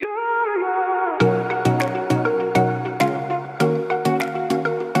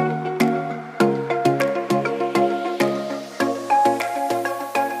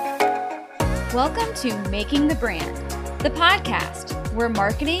to Making the Brand, the podcast where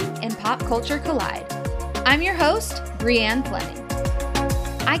marketing and pop culture collide. I'm your host, Brianne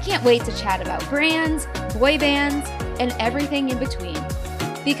Fleming. I can't wait to chat about brands, boy bands, and everything in between.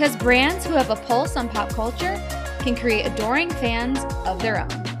 Because brands who have a pulse on pop culture can create adoring fans of their own.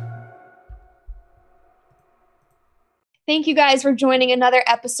 Thank you guys for joining another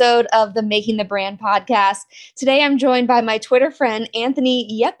episode of the Making the Brand podcast. Today I'm joined by my Twitter friend,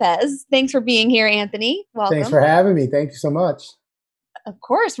 Anthony Yepes. Thanks for being here, Anthony. Welcome. Thanks for having me. Thank you so much. Of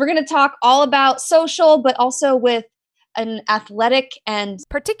course. We're going to talk all about social, but also with an athletic and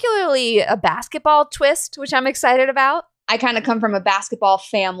particularly a basketball twist, which I'm excited about. I kind of come from a basketball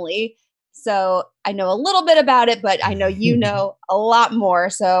family, so I know a little bit about it, but I know you know a lot more,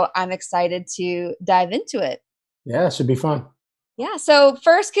 so I'm excited to dive into it. Yeah, it should be fun. Yeah. So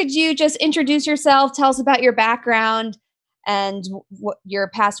first, could you just introduce yourself, tell us about your background and your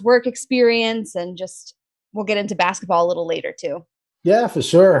past work experience, and just we'll get into basketball a little later too. Yeah, for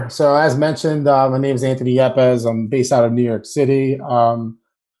sure. So as mentioned, my name is Anthony Yepes. I'm based out of New York City.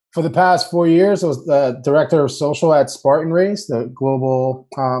 For the past 4 years, I was the director of social at Spartan Race, the global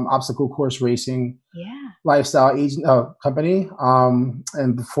obstacle course racing lifestyle agent company.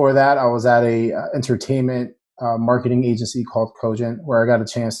 And before that, I was at a entertainment marketing agency called Cogent, where I got a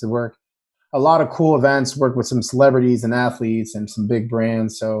chance to work a lot of cool events, work with some celebrities and athletes and some big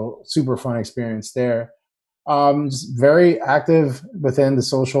brands. So super fun experience there. Just very active within the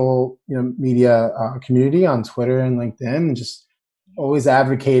social media community on Twitter and LinkedIn, and just always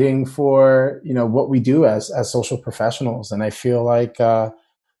advocating for what we do as social professionals. And I feel like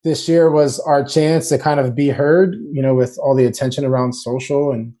this year was our chance to kind of be heard, with all the attention around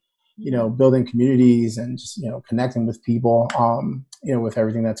social and building communities and just, connecting with people, with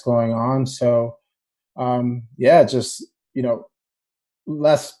everything that's going on. So, just,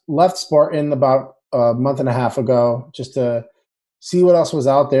 left Spartan about a month and a half ago just to see what else was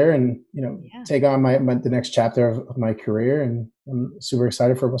out there and, take on the next chapter of my career. And I'm super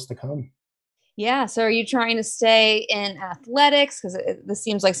excited for what's to come. Yeah. So are you trying to stay in athletics? Because this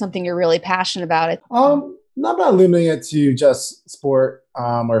seems like something you're really passionate about. Not limiting it to just sport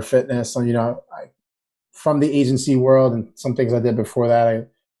or fitness. From the agency world and some things I did before that,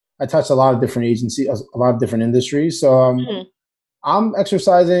 I touched a lot of different agencies, a lot of different industries. So I'm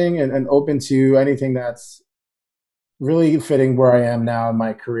exercising and open to anything that's really fitting where I am now in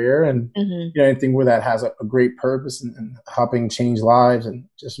my career, and anything where that has a great purpose and helping change lives and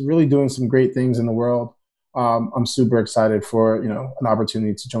just really doing some great things in the world. I'm super excited for, an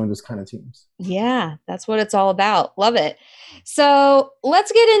opportunity to join those kind of teams. Yeah, that's what it's all about. Love it. So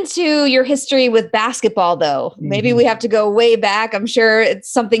let's get into your history with basketball, though. Maybe we have to go way back. I'm sure it's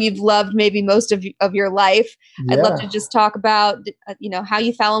something you've loved maybe most of your life. Yeah. I'd love to just talk about, how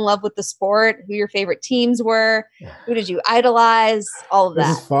you fell in love with the sport, who your favorite teams were, who did you idolize, all of that.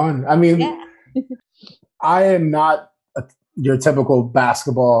 This is fun. I mean, I am not your typical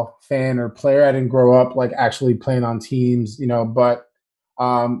basketball fan or player. I didn't grow up like actually playing on teams, but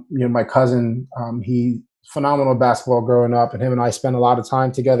my cousin, he phenomenal basketball growing up, and him and I spent a lot of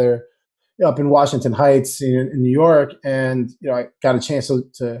time together up in Washington Heights in New York. And, I got a chance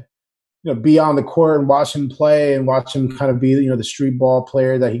to be on the court and watch him play and watch him kind of be, the street ball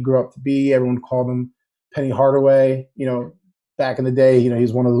player that he grew up to be. Everyone called him Penny Hardaway, back in the day.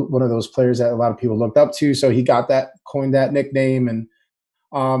 He's one of those players that a lot of people looked up to. So he coined that nickname. And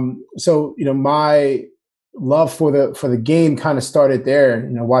my love for the game kind of started there,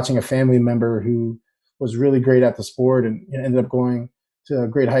 watching a family member who was really great at the sport and ended up going to a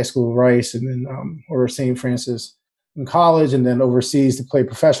great high school, Rice, and then over St. Francis in college, and then overseas to play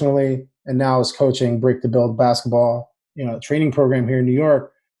professionally. And now is coaching Break to Build basketball, training program here in New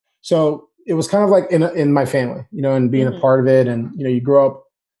York. So it was kind of like in my family, and being a part of it. And, you grow up,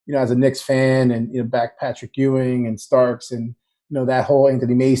 as a Knicks fan, and, back Patrick Ewing and Starks and, that whole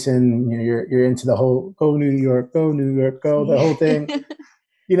Anthony Mason, you're into the whole go New York, go, the whole thing,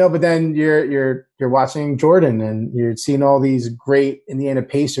 but then you're watching Jordan and you're seeing all these great Indiana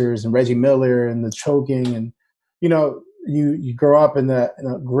Pacers and Reggie Miller and the choking. And, you grow up in a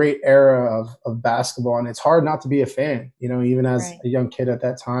great era of basketball, and it's hard not to be a fan, even as a young kid at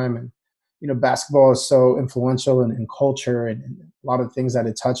that time. And, basketball is so influential in culture and a lot of things that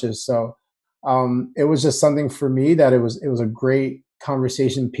it touches. So it was just something for me that it was a great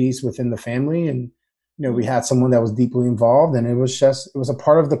conversation piece within the family. And, we had someone that was deeply involved, and it was a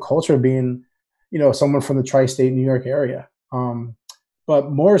part of the culture being, someone from the tri-state New York area.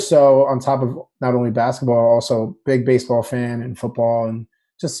 But more so on top of not only basketball, also big baseball fan and football and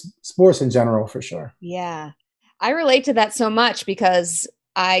just sports in general, for sure. Yeah. I relate to that so much because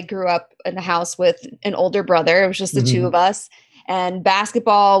I grew up in a house with an older brother. It was just the two Hmm. of us, and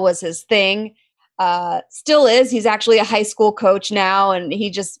basketball was his thing. Still is. He's actually a high school coach now, and he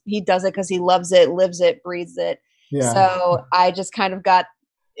does it because he loves it, lives it, breathes it. Yeah. So I just kind of got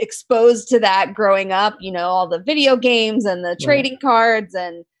exposed to that growing up. All the video games and the Right. trading cards,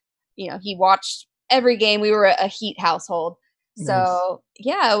 and he watched every game. We were a Heat household. Nice. So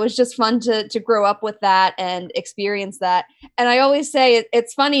yeah, it was just fun to grow up with that and experience that. And I always say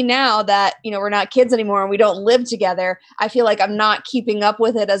it's funny now that we're not kids anymore and we don't live together. I feel like I'm not keeping up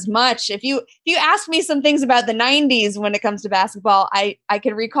with it as much. If you ask me some things about the '90s when it comes to basketball, I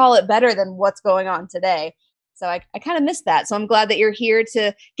can recall it better than what's going on today. So I kind of miss that. So I'm glad that you're here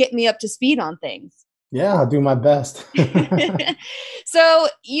to get me up to speed on things. Yeah, I'll do my best. So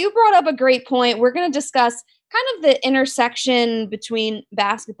you brought up a great point. We're going to discuss kind of the intersection between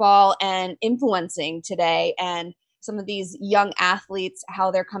basketball and influencing today, and some of these young athletes, how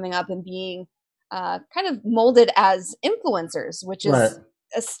they're coming up and being kind of molded as influencers, which Right.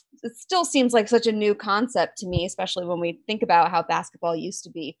 is it still seems like such a new concept to me, especially when we think about how basketball used to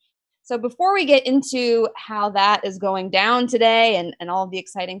be. So before we get into how that is going down today, and all of the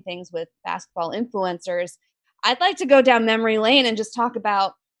exciting things with basketball influencers, I'd like to go down memory lane and just talk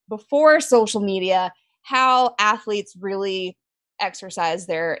about before social media, how athletes really exercise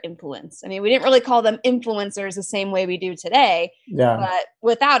their influence. I mean, we didn't really call them influencers the same way we do today, Yeah. but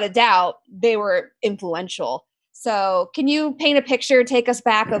without a doubt, they were influential. So, can you paint a picture, take us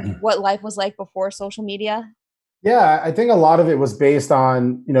back of what life was like before social media? Yeah, I think a lot of it was based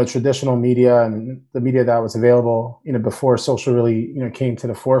on, traditional media and the media that was available, before social really, came to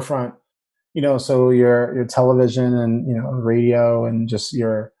the forefront. So your television and, radio and just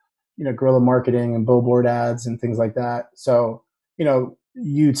your, guerrilla marketing and billboard ads and things like that. So,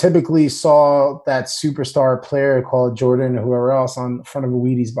 you typically saw that superstar player called Jordan or whoever else on front of a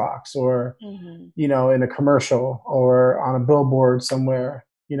Wheaties box, or, Hmm. in a commercial or on a billboard somewhere,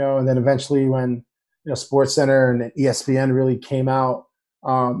 and then eventually when, Sports Center and ESPN really came out,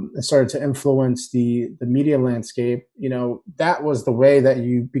 and started to influence the media landscape, that was the way that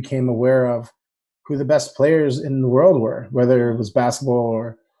you became aware of who the best players in the world were, whether it was basketball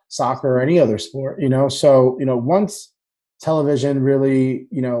or soccer or any other sport, So, once television really,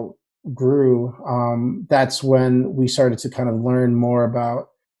 grew, that's when we started to kind of learn more about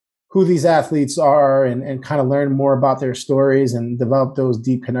who these athletes are, and kind of learn more about their stories and develop those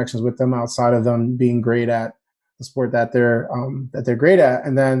deep connections with them outside of them being great at the sport that they're great at.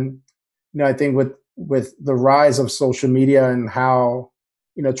 And then, I think with the rise of social media and how,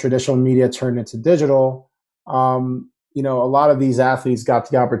 traditional media turned into digital, a lot of these athletes got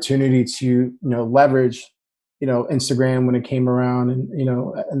the opportunity to, leverage, Instagram when it came around, and,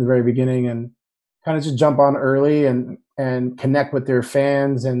 in the very beginning, and kind of just jump on early and connect with their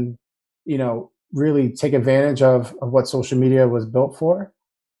fans, and, really take advantage of what social media was built for.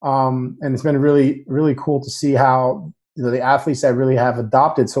 And it's been really, really cool to see how, the athletes that really have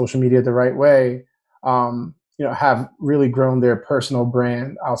adopted social media the right way, have really grown their personal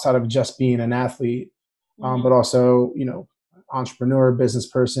brand outside of just being an athlete, but Hmm. also, entrepreneur, business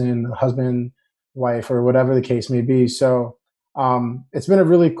person, husband, wife, or whatever the case may be. So, it's been a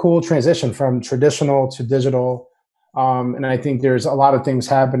really cool transition from traditional to digital. And I think there's a lot of things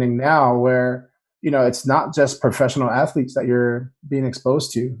happening now where, it's not just professional athletes that you're being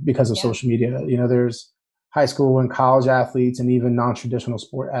exposed to because of Yeah. social media. There's high school and college athletes and even non-traditional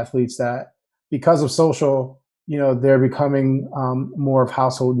sport athletes that, because of social, they're becoming, more of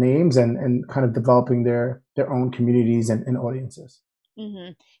household names, and kind of developing their own communities and audiences. Hmm.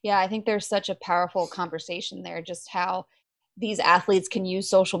 Yeah, I think there's such a powerful conversation there, just how these athletes can use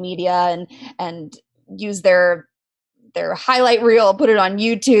social media and use their highlight reel, put it on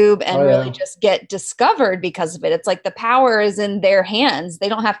YouTube, Oh and really yeah. just get discovered because of it. It's like the power is in their hands. They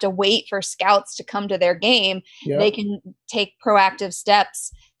don't have to wait for scouts to come to their game. They Yep. can take proactive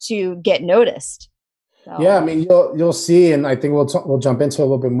steps to get noticed. Yeah, So, I mean, you'll see, and I think we'll jump into a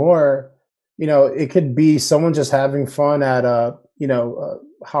little bit more. It could be someone just having fun at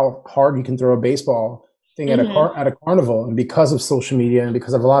how hard you can throw a baseball thing at a mhm. carnival, and because of social media and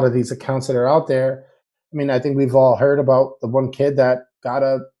because of a lot of these accounts that are out there, I mean, I think we've all heard about the one kid that got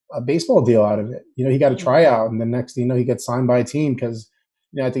a baseball deal out of it. He got a Mhm. tryout, and the next thing you know, he gets signed by a team because,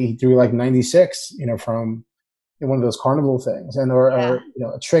 I think he threw like 96, from in one of those carnival things, and Yeah. or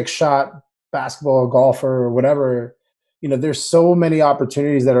a trick shot basketball golfer or whatever. There's so many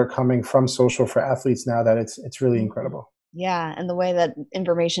opportunities that are coming from social for athletes now that it's really Mhm. incredible. Yeah, and the way that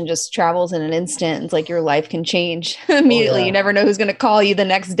information just travels in an instant, it's like your life can change Oh immediately. You yeah. never know who's going to call you the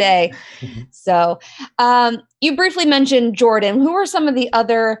next day. Mhm. So, you briefly mentioned Jordan. Who are some of the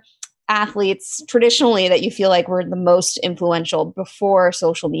other athletes traditionally that you feel like were the most influential before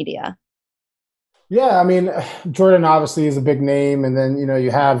social media? Yeah, I mean, Jordan obviously is a big name, and then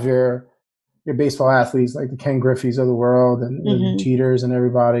you have your baseball athletes like the Ken Griffey's of the world, and the Hmm. Jeters and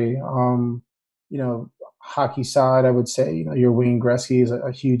everybody. You know, hockey side, I would say, your Wayne Gretzky is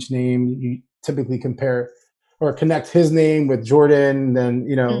a huge name. You typically compare or connect his name with Jordan, then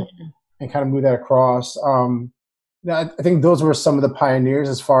Hmm. and kind of move that across. I think those were some of the pioneers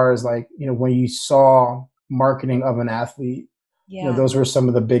as far as like when you saw marketing of an athlete. Yeah. Those were some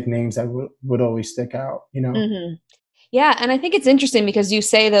of the big names that would always stick out. Hmm. Yeah, and I think it's interesting because you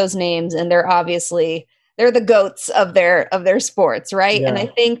say those names and they're the goats of their sports, right? And I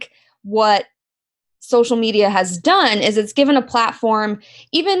Yeah. think what social media has done is it's given a platform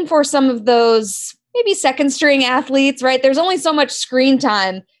even for some of those maybe second string athletes, right? There's only so much screen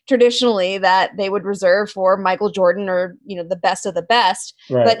time traditionally that they would reserve for Michael Jordan or, the best of the best.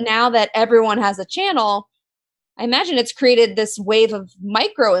 Right. But now that everyone has a channel, I imagine it's created this wave of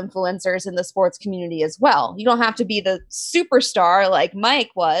micro influencers in the sports community as well. You don't have to be the superstar like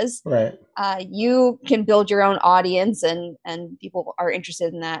Mike was. Right. You can build your own audience, and people are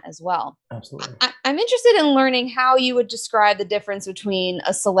interested in that as well. Absolutely. I'm interested in learning how you would describe the difference between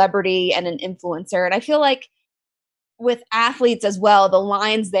a celebrity and an influencer. And I feel like with athletes as well, the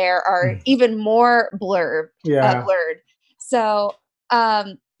lines there are Mm. even more Yeah. blurred. So,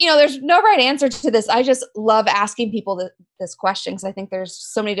 there's no right answer to this. I just love asking people this question because I think there's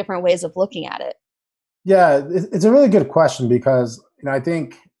so many different ways of looking at it. Yeah, it's a really good question because I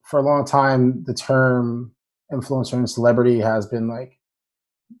think for a long time the term influencer and celebrity has been like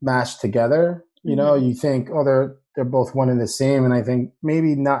mashed together. Hmm. You think, oh, they're both one and the same, and I think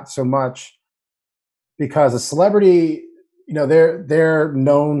maybe not so much because a celebrity, they're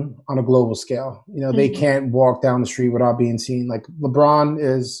known on a global scale. They Hmm. can't walk down the street without being seen. Like LeBron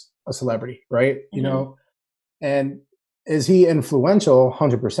is a celebrity, right? Hmm. And is he influential?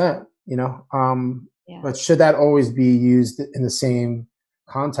 100%. Yeah. But should that always be used in the same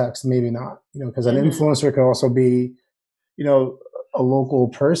context? Maybe not. Because an Hmm. influencer could also be, you know, a local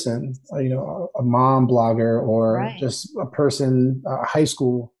person, a mom blogger, or Right. just a person, a high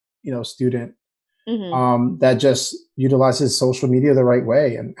school, student Hmm. that just utilizes social media the right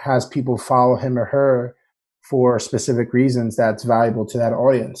way and has people follow him or her for specific reasons that's valuable to that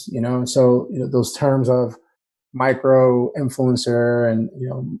audience. And so those terms of micro influencer and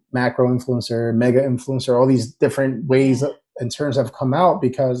macro influencer, mega influencer, all these different ways Yeah. and terms have come out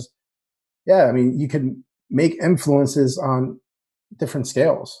because yeah, I mean you can make influences on different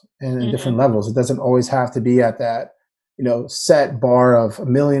scales and Hmm. different levels. It doesn't always have to be at that set bar of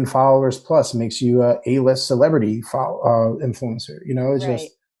 1 million followers plus makes you a list celebrity influencer. It's Right.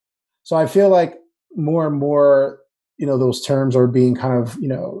 just so I feel like more and more those terms are being kind of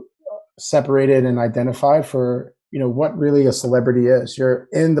separated and identified for what really a celebrity is. You're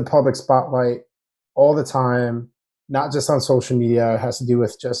in the public spotlight all the time, not just on social media. It has to do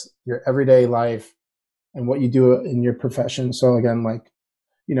with just your everyday life and what you do in your profession. So again, like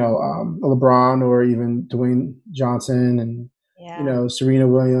LeBron or even Dwayne Johnson and Yeah. Serena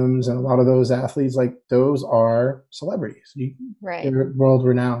Williams and a lot of those athletes, like those are celebrities. Right. They're world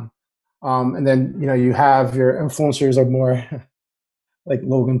renowned. And then you have your influencers are more like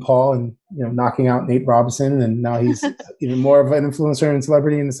Logan Paul and knocking out Nate Robinson, and now he's even more of an influencer and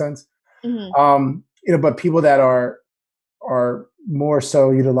celebrity in a sense. Hmm. But people that are more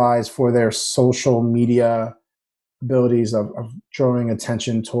so utilized for their social media abilities of drawing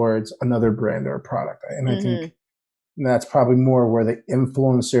attention towards another brand or a product, and I think Hmm. that's probably more where the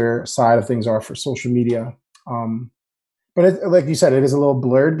influencer side of things are for social media. Um, but like you said, it is a little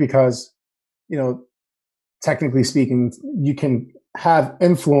blurred because you know technically speaking, you can have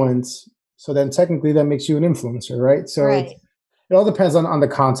influence. So then technically that makes you an influencer, right? So Right. it all depends on the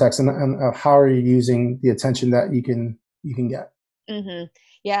context and how are you using the attention that you can get. Hmm.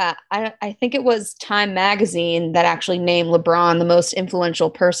 Yeah, I think it was Time Magazine that actually named LeBron the most influential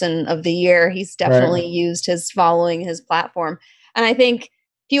person of the year. He's Right. definitely used his following, his platform. And I think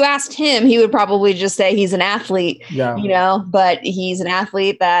if you asked him, he would probably just say he's an athlete, Yeah. but he's an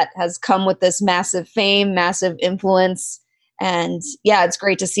athlete that has come with this massive fame, massive influence. And yeah, it's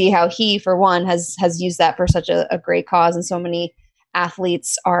great to see how he, for one, has used that for such a great cause. And so many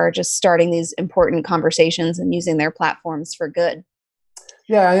athletes are just starting these important conversations and using their platforms for good.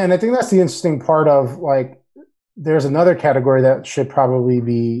 Yeah. And I think that's the interesting part of like, there's another category that should probably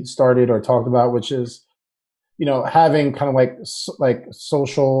be started or talked about, which is, having kind of like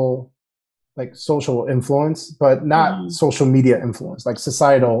social influence, but not Mhm. social media influence, like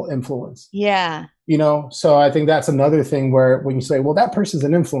societal influence. Yeah. So I think that's another thing where when you say, well, that person's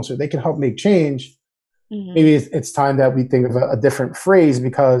an influencer, they can help make change. Mhm. Maybe it's time that we think of a different phrase,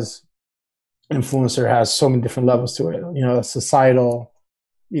 because influencer has so many different levels to it. Societal,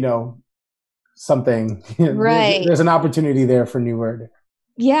 you know, something. Right. There's an opportunity there for new word.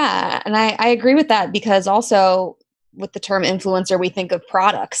 Yeah, and I agree with that because also with the term influencer, we think of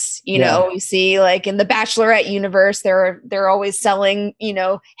products. Yeah. You see like in the Bachelorette universe, they're always selling,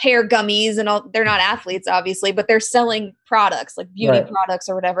 hair gummies and all. They're not athletes, obviously, but they're selling products like beauty Right. products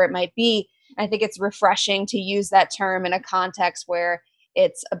or whatever it might be. I think it's refreshing to use that term in a context where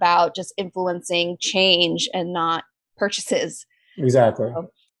it's about just influencing change and not purchases. Exactly.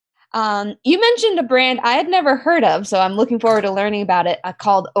 You mentioned a brand I had never heard of, so I'm looking forward to learning about it.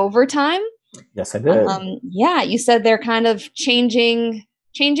 Called Overtime. Yes, I did. Yeah, you said they're kind of changing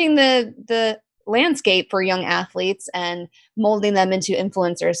the landscape for young athletes and molding them into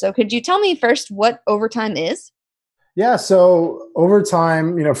influencers. So, could you tell me first what Overtime is? Yeah. So over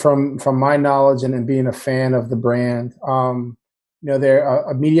time, from my knowledge and being a fan of the brand, they're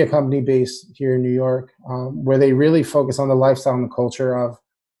a media company based here in New York, where they really focus on the lifestyle and the culture of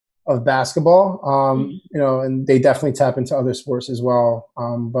basketball. Mhm. And they definitely tap into other sports as well.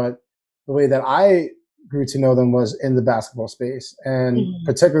 But the way that I grew to know them was in the basketball space, and Mhm.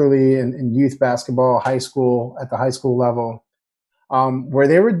 particularly in youth basketball, high school, at the high school level,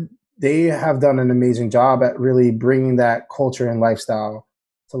 where they have done an amazing job at really bringing that culture and lifestyle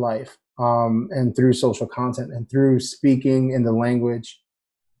to life, and through social content and through speaking in the language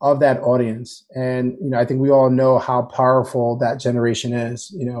of that audience. And I think we all know how powerful that generation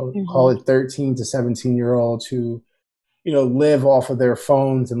is. Call Mhm. it 13 to 17-year olds who live off of their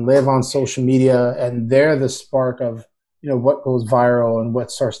phones and live on social media, and they're the spark of what goes viral and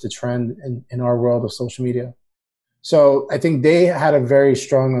what starts to trend in our world of social media. So I think they had a very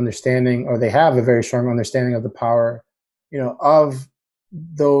strong understanding, or they have a very strong understanding of the power, of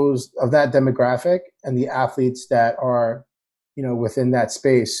that demographic and the athletes that are, within that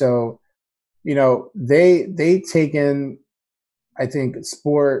space. So, they taken, I think,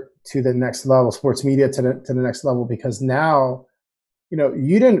 sport to the next level, sports media to the next level, because now,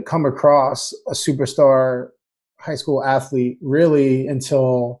 you didn't come across a superstar high school athlete really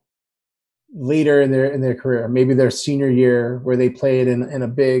until later in their career, maybe their senior year, where they played in a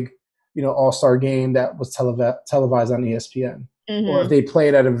big, all-star game that was televised on ESPN, or if Mhm. they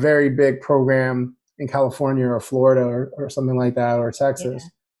played at a very big program in California or Florida, or something like that, or Yeah. Texas,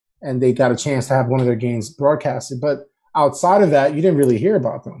 and they got a chance to have one of their games broadcasted. But outside of that, you didn't really hear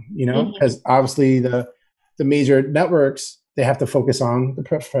about them, Mhm. because obviously the major networks, they have to focus on the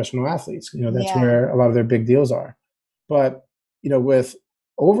professional athletes. That's Yeah. where a lot of their big deals are. But with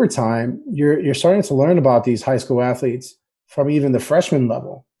overtime, you're starting to learn about these high school athletes from even the freshman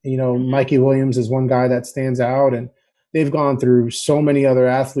level. Mhm. Mikey Williams is one guy that stands out, and they've gone through so many other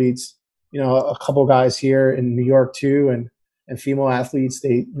athletes. A couple guys here in New York too, and female athletes.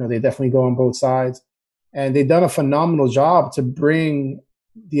 They definitely go on both sides, and they've done a phenomenal job to bring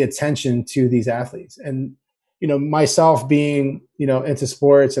the attention to these athletes. And myself being into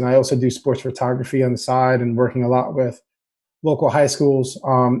sports, and I also do sports photography on the side, and working a lot with local high schools,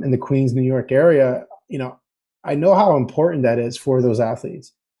 in the Queens, New York area. I know how important that is for those athletes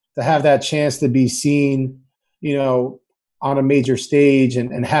to Yeah. have that chance to be seen, you know, on a major stage,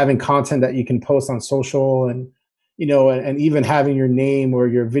 and having content that you can post on social, and even having your name or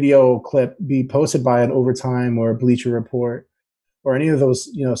your video clip be posted by an Overtime or a Bleacher Report or any of those,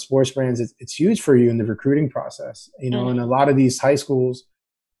 sports brands. It's huge for you in the recruiting process, and a Mhm. lot of these high schools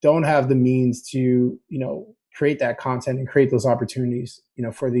don't have the means to create that content and create those opportunities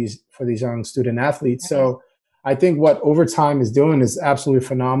for these young student athletes. Right. So I think what Overtime is doing is absolutely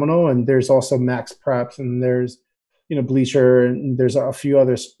phenomenal. And there's also Max Preps, and there's Bleacher, and there's a few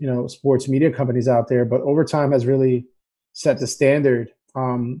other sports media companies out there, but Overtime has really set the standard,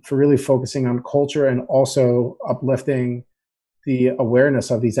 for really focusing on culture and also uplifting the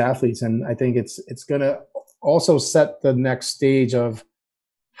awareness of these athletes. And I think it's going to also set the next stage of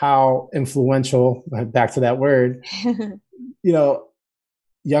how influential, back to that word, you know,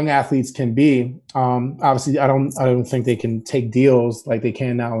 young athletes can be. Obviously, I don't think they can take deals like they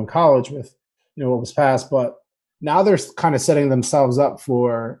can now in college with, what was passed, but now they're kind of setting themselves up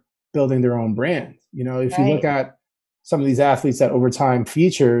for building their own brand. If you look Right. at some of these athletes that Overtime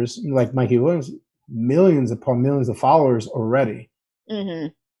features, like Mikey Williams, millions upon millions of followers already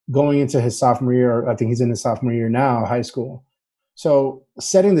Mhm. going into his sophomore year. I think he's in his sophomore year now, high school. So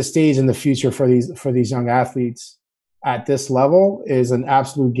setting the stage in the future for these young athletes at this level is an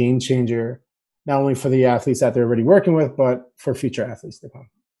absolute game changer, not only for the athletes that they're already working with, but for future athletes to come.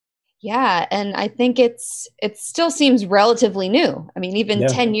 Yeah, and I think it still seems relatively new. I mean, even Yeah.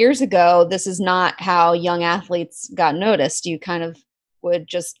 10 years ago, this is not how young athletes got noticed. You kind of would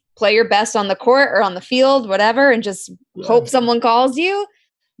just play your best on the court or on the field, whatever, and just Yeah. hope someone calls you.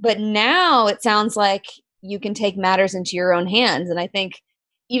 But now it sounds like you can take matters into your own hands. And I think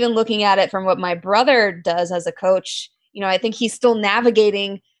even looking at it from what my brother does as a coach, I think he's still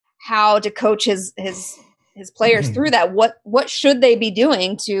navigating how to coach his players through that. What should they be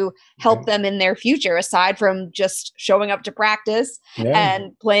doing to help them in their future, aside from just showing up to practice Yeah.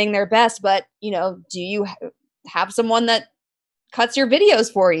 and playing their best? But do you have someone that cuts your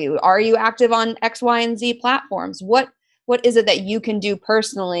videos for you? Are you active on X, Y, and Z platforms? What is it that you can do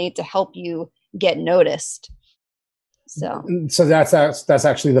personally to help you get noticed? So that's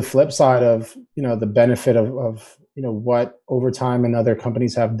actually the flip side of the benefit of what Overtime and other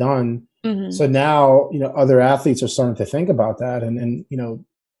companies have done. Mm-hmm. So now other athletes are starting to think about that, and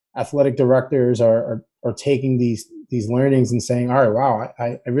athletic directors are taking these learnings and saying, all right, wow,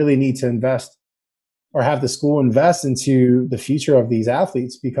 I really need to invest or have the school invest into the future of these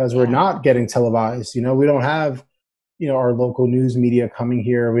athletes, because we're not getting televised. We don't have our local news media coming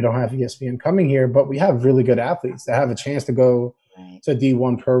here. We don't have ESPN coming here, but we have really good athletes that have a chance to go to a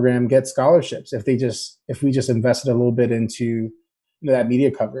D1 program, get scholarships if we just invested a little bit into that media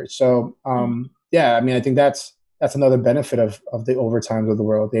coverage. So yeah, I mean, I think that's another benefit of the Overtimes of the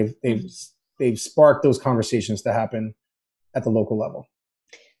world. They've sparked those conversations to happen at the local level.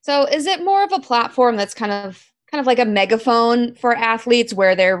 So is it more of a platform that's kind of like a megaphone for athletes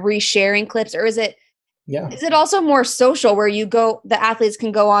where they're resharing clips, or is it also more social where the athletes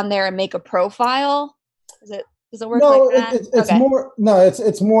can go on there and make a profile? Does it work like that? It's more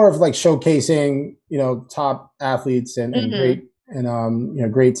it's more of like showcasing top athletes and great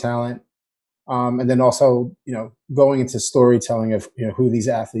and great talent, and then also going into storytelling of who these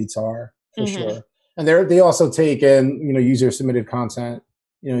athletes are for sure. And they also take in user submitted content,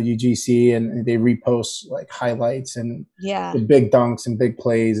 UGC, and they repost like highlights and the big dunks and big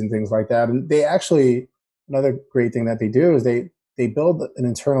plays and things like that. And they actually, another great thing that they do is they build an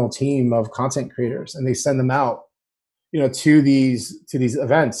internal team of content creators, and they send them out, to these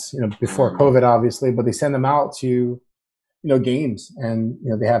events, before COVID, obviously, but they send them out to, games, and,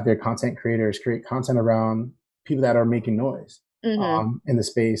 they have their content creators create content around people that are making noise in the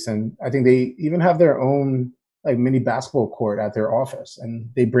space. And I think they even have their own like mini basketball court at their office, and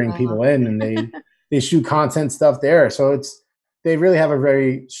they bring people in and they shoot content stuff there. So they really have a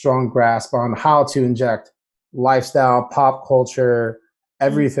very strong grasp on how to inject lifestyle, pop culture,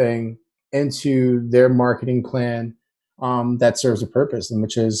 everything into their marketing plan that serves a purpose, and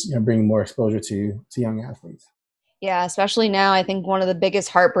which is bringing more exposure to young athletes. Yeah, especially now. I think one of the biggest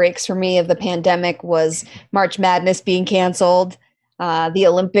heartbreaks for me of the pandemic was March Madness being canceled, the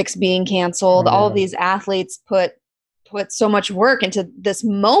Olympics being canceled. All of these athletes put so much work into this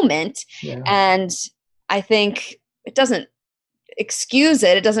moment, and I think it doesn't excuse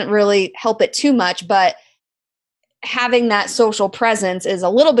it. It doesn't really help it too much, but having that social presence is a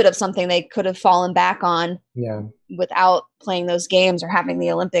little bit of something they could have fallen back on without playing those games or having the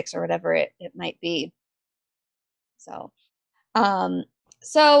Olympics or whatever it might be. So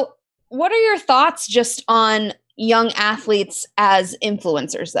what are your thoughts just on young athletes as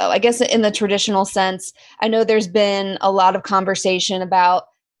influencers, though? I guess in the traditional sense, I know there's been a lot of conversation about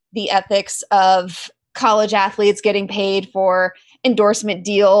the ethics of college athletes getting paid for endorsement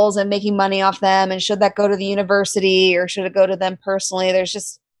deals and making money off them. And should that go to the university or should it go to them personally? There's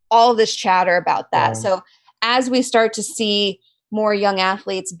just all this chatter about that. So as we start to see more young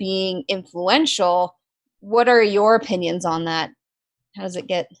athletes being influential, what are your opinions on that? How does it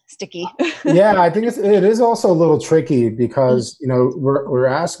get sticky? Yeah, I think it is also a little tricky because, we're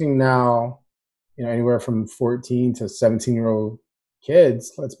asking now, anywhere from 14 to 17-year-old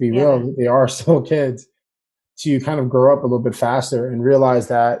kids, let's be real, they are still kids, to kind of grow up a little bit faster and realize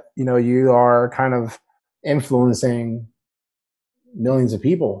that, you are kind of influencing millions of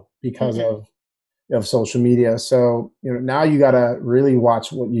people because of social media. So, now you got to really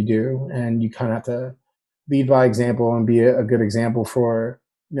watch what you do, and you kind of have to lead by example and be a good example for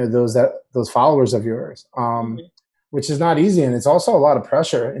those followers of yours, which is not easy, and it's also a lot of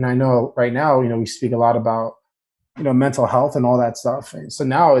pressure. And I know right now we speak a lot about mental health and all that stuff, and so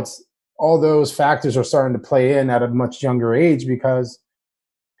now it's all those factors are starting to play in at a much younger age because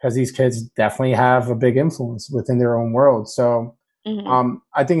these kids definitely have a big influence within their own world. So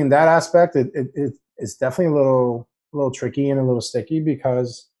I think in that aspect it's definitely a little a little tricky and a little sticky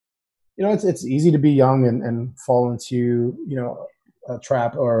because, it's easy to be young and fall into, a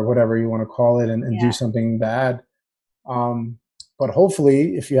trap or whatever you want to call it and do Yeah. something bad. Um, but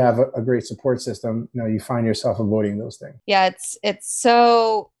hopefully, if you have a great support system, you find yourself avoiding those things. Yeah, it's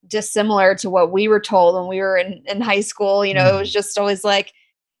so dissimilar to what we were told when we were in high school. It was just always like,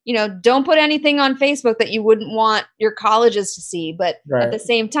 don't put anything on Facebook that you wouldn't want your colleges to see. But at Right. the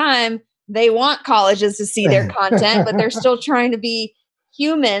same time, they want colleges to see their content, but they're still trying to be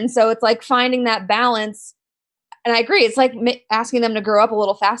human. So it's like finding that balance. And I agree. It's like asking them to grow up a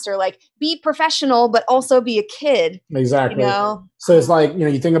little faster, like be professional, but also be a kid. Exactly. So it's like,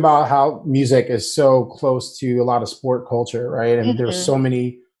 you think about how music is so close to a lot of sport culture, right? And there's so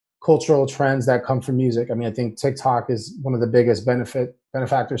many cultural trends that come from music. I mean, I think TikTok is one of the biggest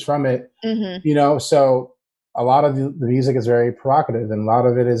benefactors from it, so a lot of the music is very provocative and a lot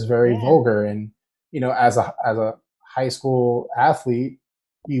of it is very vulgar. And, as a high school athlete,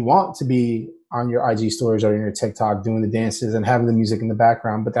 you want to be on your IG stories or in your TikTok doing the dances and having the music in the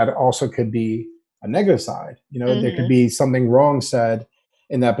background, but that also could be a negative side. There could be something wrong said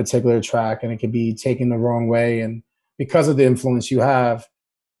in that particular track and it could be taken the wrong way. And because of the influence you have,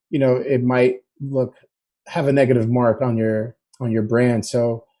 it might have a negative mark on your brand.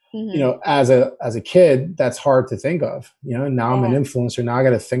 So, as a kid, that's hard to think of. Now I'm an influencer. Now I got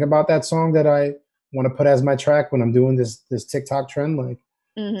to think about that song that I want to put as my track when I'm doing this TikTok trend.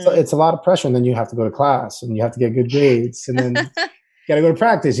 So it's a lot of pressure. And then you have to go to class and you have to get good grades. And then you got to go to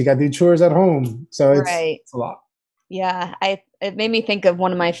practice. You got to do chores at home. So it's a lot. Yeah. It made me think of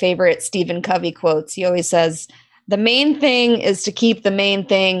one of my favorite Stephen Covey quotes. He always says, the main thing is to keep the main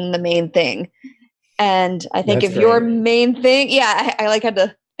thing the main thing. And I think if your main thing, I like had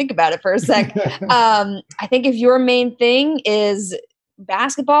to think about it for a sec. I think if your main thing is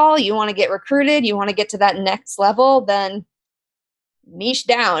basketball, you want to get recruited, you want to get to that next level, then niche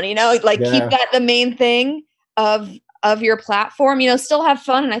down, keep that the main thing of your platform, still have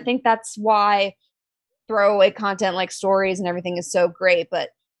fun. And I think that's why throwaway content like stories and everything is so great. But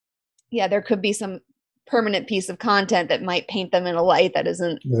yeah, there could be some permanent piece of content that might paint them in a light that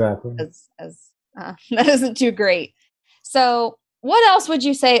isn't that isn't too great. So what else would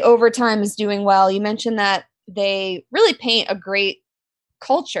you say Overtime is doing well? You mentioned that they really paint a great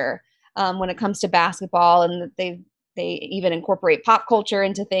culture when it comes to basketball, and that they even incorporate pop culture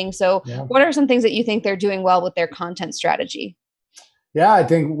into things. So what are some things that you think they're doing well with their content strategy? Yeah, I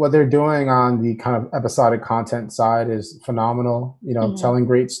think what they're doing on the kind of episodic content side is phenomenal, telling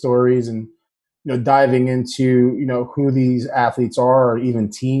great stories and, diving into, who these athletes are or even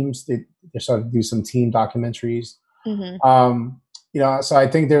teams. They're starting to do some team documentaries. So I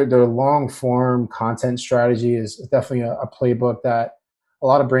think their long form content strategy is definitely a playbook that a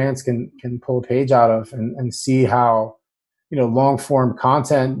lot of brands can pull a page out of and see how, long form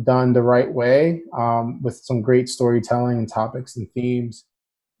content done the right way, with some great storytelling and topics and themes,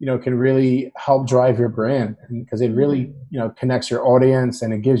 can really help drive your brand, because it really, connects your audience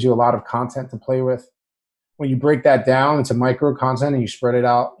and it gives you a lot of content to play with. When you break that down into micro content and you spread it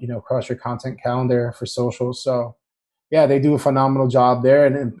out, across your content calendar for social. So yeah, they do a phenomenal job there.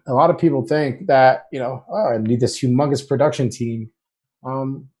 And a lot of people think that, I need this humongous production team.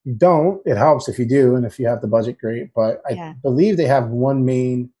 You don't. It helps if you do, and if you have the budget, great. But I believe they have one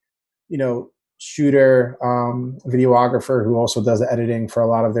main, shooter, videographer who also does the editing for a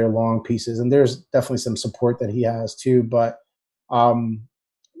lot of their long pieces. And there's definitely some support that he has too. But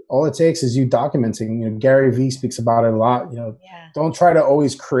all it takes is you documenting. Gary Vee speaks about it a lot. Don't try to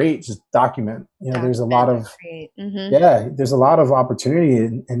always create, just document. There's a lot of there's a lot of opportunity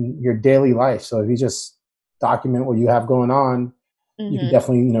in your daily life. So if you just document what you have going on, you can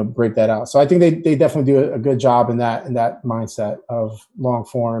definitely break that out. So I think they definitely do a good job in that mindset of long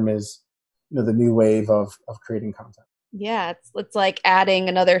form is the new wave of creating content. Yeah, it's like adding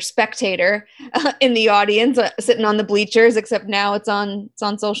another spectator in the audience, sitting on the bleachers, except now it's on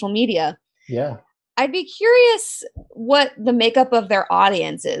social media. Yeah. I'd be curious what the makeup of their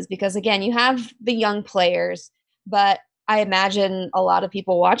audience is, because again, you have the young players, but I imagine a lot of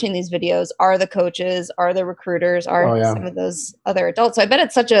people watching these videos are the coaches, are the recruiters, are some of those other adults. So I bet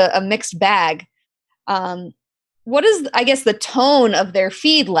it's such a mixed bag. What is, I guess, the tone of their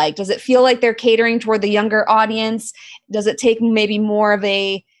feed like? Does it feel like they're catering toward the younger audience? Does it take maybe more of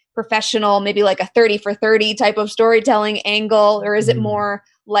a professional, maybe like a 30 for 30 type of storytelling angle, or is it more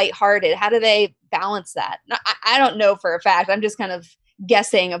lighthearted? How do they balance that? I don't know for a fact. I'm just kind of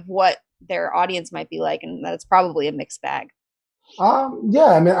guessing of what their audience might be like, and that's probably a mixed bag. Yeah,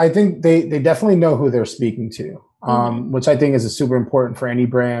 I mean, I think they definitely know who they're speaking to, which I think is super important for any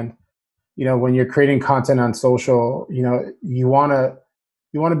brand. when you're creating content on social, you want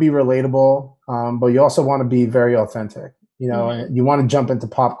to be relatable, but you also want to be very authentic. And you want to jump into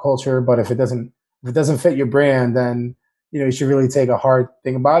pop culture, but if it doesn't fit your brand, then you should really take a hard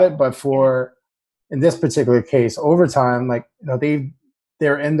thing about it. But in this particular case, over time, like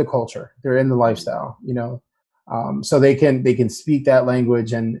they're in the culture, they're in the lifestyle, so they can speak that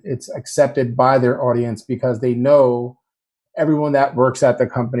language, and it's accepted by their audience because they know everyone that works at the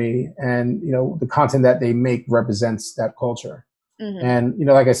company, and the content that they make represents that culture. And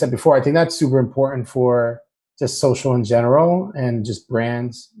like I said before, I think that's super important for just social in general, and just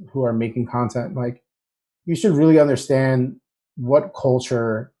brands who are making content. Like, you should really understand what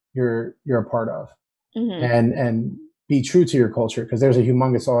culture you're a part of, and be true to your culture, because there's a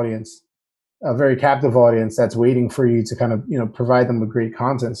humongous audience, a very captive audience that's waiting for you to kind of provide them with great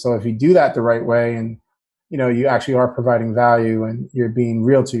content. So if you do that the right way, and you actually are providing value, and you're being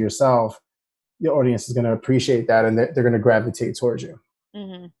real to yourself, the audience is going to appreciate that, and they're going to gravitate towards you.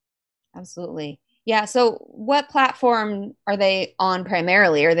 Absolutely. Yeah. So what platform are they on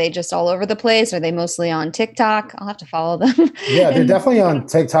primarily? Are they just all over the place? Are they mostly on TikTok? I'll have to follow them. Yeah, they're definitely on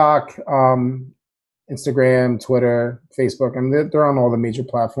TikTok, Instagram, Twitter, Facebook, and they're on all the major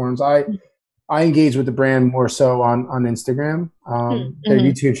platforms. I engage with the brand more so on Instagram. Their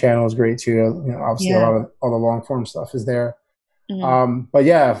YouTube channel is great too. Obviously, a lot of all the long form stuff is there. But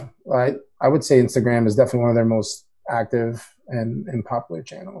yeah, I would say Instagram is definitely one of their most active and popular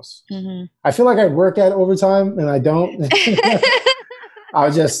channels. I feel like I work at Overtime, and I don't.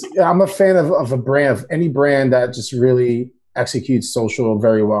 I'm a fan of a brand, of any brand that just really executes social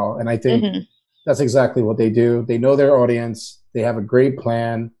very well. And I think that's exactly what they do. They know their audience. They have a great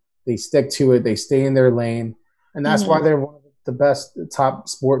plan. They stick to it. They stay in their lane. And that's why they're one of the best top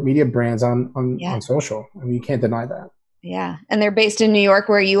sport media brands on social. I mean, you can't deny that. Yeah. And they're based in New York,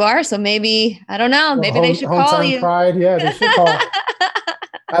 where you are. So maybe, I don't know, maybe they should call you. Pride. Yeah, they should call.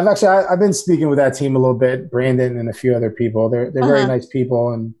 I've been speaking with that team a little bit, Brandon and a few other people. They're very nice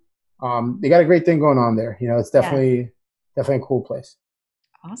people, and they got a great thing going on there. It's definitely a cool place.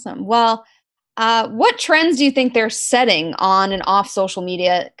 Awesome. Well, what trends do you think they're setting on and off social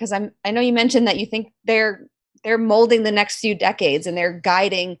media? Because I know you mentioned that you think they're molding the next few decades, and they're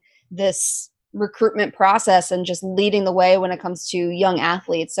guiding this recruitment process and just leading the way when it comes to young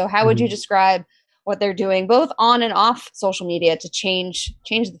athletes. So how would you describe what they're doing both on and off social media to change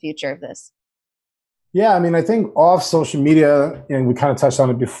the future of this? Yeah, I mean, I think off social media, and we kind of touched on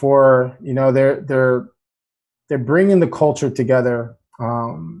it before, they're bringing the culture together,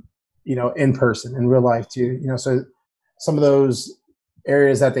 in person, in real life too. So some of those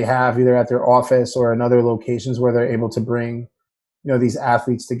areas that they have either at their office or in other locations where they're able to bring these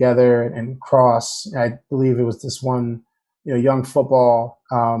athletes together and cross. I believe it was this one, young football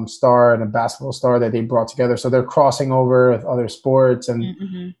star and a basketball star that they brought together. So they're crossing over with other sports,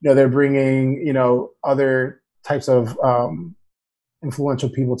 and they're bringing other types of influential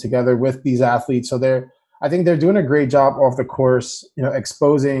people together with these athletes. So I think they're doing a great job off the course,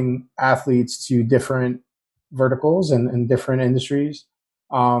 exposing athletes to different verticals and different industries,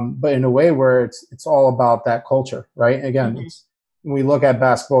 but in a way where it's all about that culture, right? Again, when we look at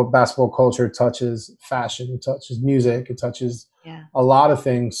basketball culture touches fashion, it touches music, it touches a lot of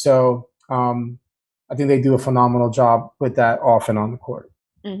things. So I think they do a phenomenal job with that off and on the court.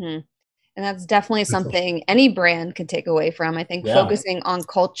 And that's definitely something any brand could take away from. I think focusing on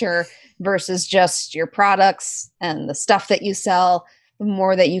culture versus just your products and the stuff that you sell, the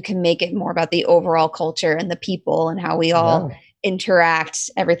more that you can make it more about the overall culture and the people and how we all interact,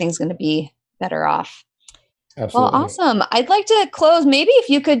 everything's going to be better off. Absolutely. Well, awesome. I'd like to close. Maybe if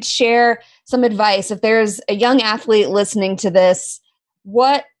you could share some advice, if there's a young athlete listening to this,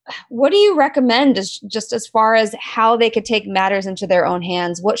 what do you recommend just as far as how they could take matters into their own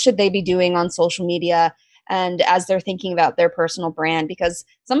hands? What should they be doing on social media and as they're thinking about their personal brand? Because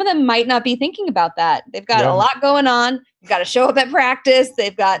some of them might not be thinking about that. They've got a lot going on. You've got to show up at practice.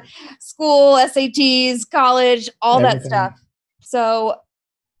 They've got school, SATs, college, all that stuff. So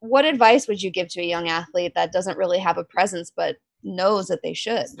what advice would you give to a young athlete that doesn't really have a presence but knows that they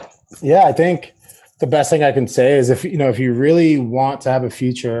should? Yeah, I think the best thing I can say is if you really want to have a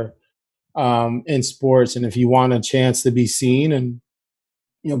future in sports, and if you want a chance to be seen and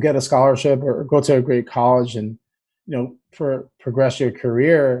get a scholarship or go to a great college and progress your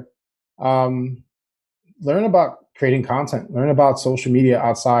career, learn about creating content, learn about social media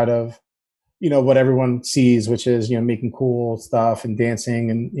outside of what everyone sees, which is making cool stuff and dancing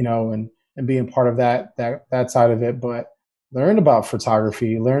and being part of that side of it. But learn about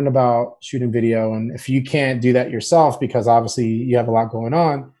photography, learn about shooting video. And if you can't do that yourself, because obviously you have a lot going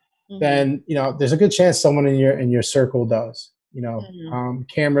on, then, there's a good chance someone in your circle does.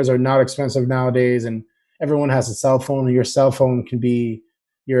 Cameras are not expensive nowadays, and everyone has a cell phone, and your cell phone can be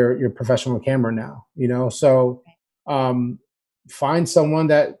your professional camera now. So find someone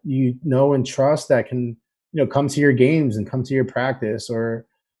that you know and trust that can come to your games and come to your practice, or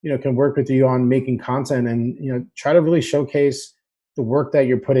can work with you on making content, and try to really showcase the work that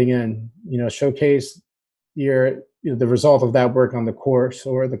you're putting in. Showcase the result of that work on the course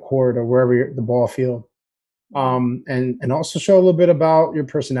or the court or wherever the ball field. And also show a little bit about your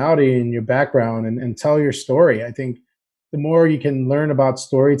personality and your background, and tell your story. I think the more you can learn about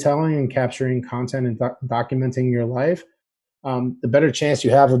storytelling and capturing content and documenting your life, the better chance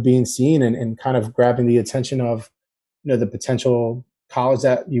you have of being seen and kind of grabbing the attention of the potential college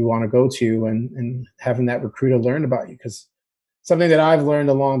that you want to go to, and having that recruiter learn about you. Because something that I've learned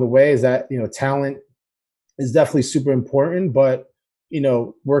along the way is that talent is definitely super important, but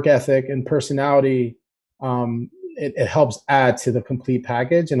work ethic and personality, it helps add to the complete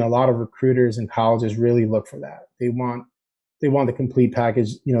package. And a lot of recruiters and colleges really look for that. They want the complete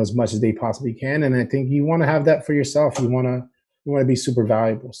package, as much as they possibly can. And I think you want to have that for yourself. You want to be super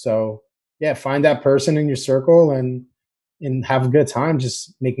valuable. So yeah, find that person in your circle and have a good time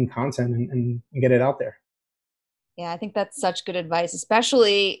just making content and get it out there. Yeah, I think that's such good advice,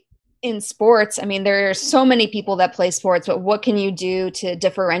 especially in sports. I mean, there are so many people that play sports, but what can you do to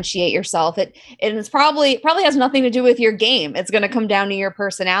differentiate yourself? It's probably has nothing to do with your game. It's going to come down to your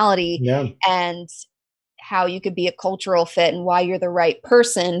personality and how you could be a cultural fit, and why you're the right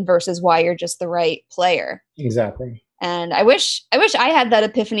person versus why you're just the right player. Exactly. And I wish I had that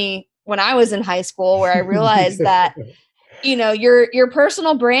epiphany when I was in high school, where I realized that your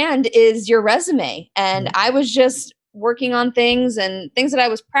personal brand is your resume. And I was just working on things that I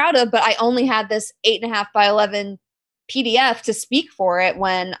was proud of, but I only had this 8.5 by 11 PDF to speak for it,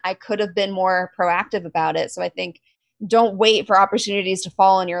 when I could have been more proactive about it. So I think don't wait for opportunities to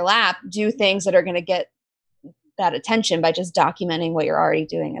fall in your lap. Do things that are going to get that attention by just documenting what you're already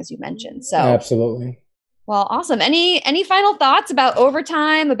doing, as you mentioned. So absolutely. Well, awesome. Any final thoughts about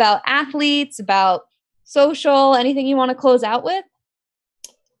overtime, about athletes, about social, anything you want to close out with?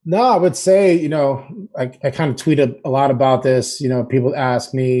 No, I would say, I kind of tweeted a lot about this. People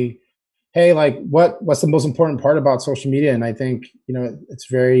ask me, hey, like what's the most important part about social media? And I think, it's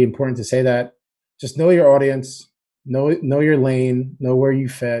very important to say that just know your audience, know your lane, know where you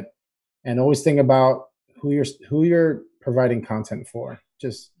fit, and always think about who you're providing content for.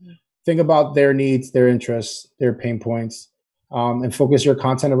 Just think about their needs, their interests, their pain points, and focus your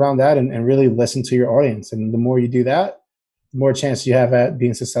content around that, and really listen to your audience. And the more you do that, the more chance you have at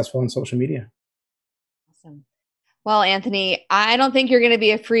being successful on social media. Awesome. Well, Anthony, I don't think you're going to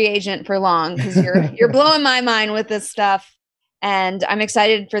be a free agent for long, because you're blowing my mind with this stuff. And I'm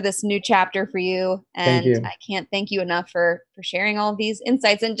excited for this new chapter for you. And Thank you. I can't thank you enough for sharing all of these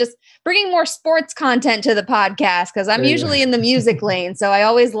insights and just bringing more sports content to the podcast, because I'm usually in the music lane. So I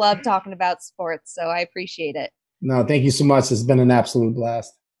always love talking about sports. So I appreciate it. No, thank you so much. It's been an absolute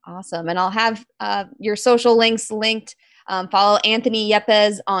blast. Awesome. And I'll have your social links linked. Follow Anthony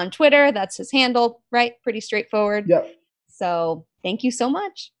Yepes on Twitter. That's his handle, right? Pretty straightforward. Yep. So thank you so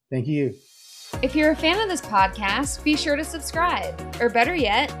much. Thank you. If you're a fan of this podcast, be sure to subscribe, or better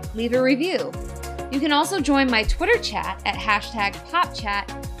yet, leave a review. You can also join my Twitter chat at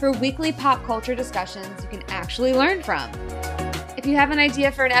 #PopChat for weekly pop culture discussions you can actually learn from. If you have an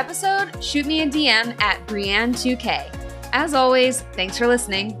idea for an episode, shoot me a DM at Brianne2K. As always, thanks for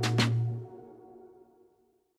listening.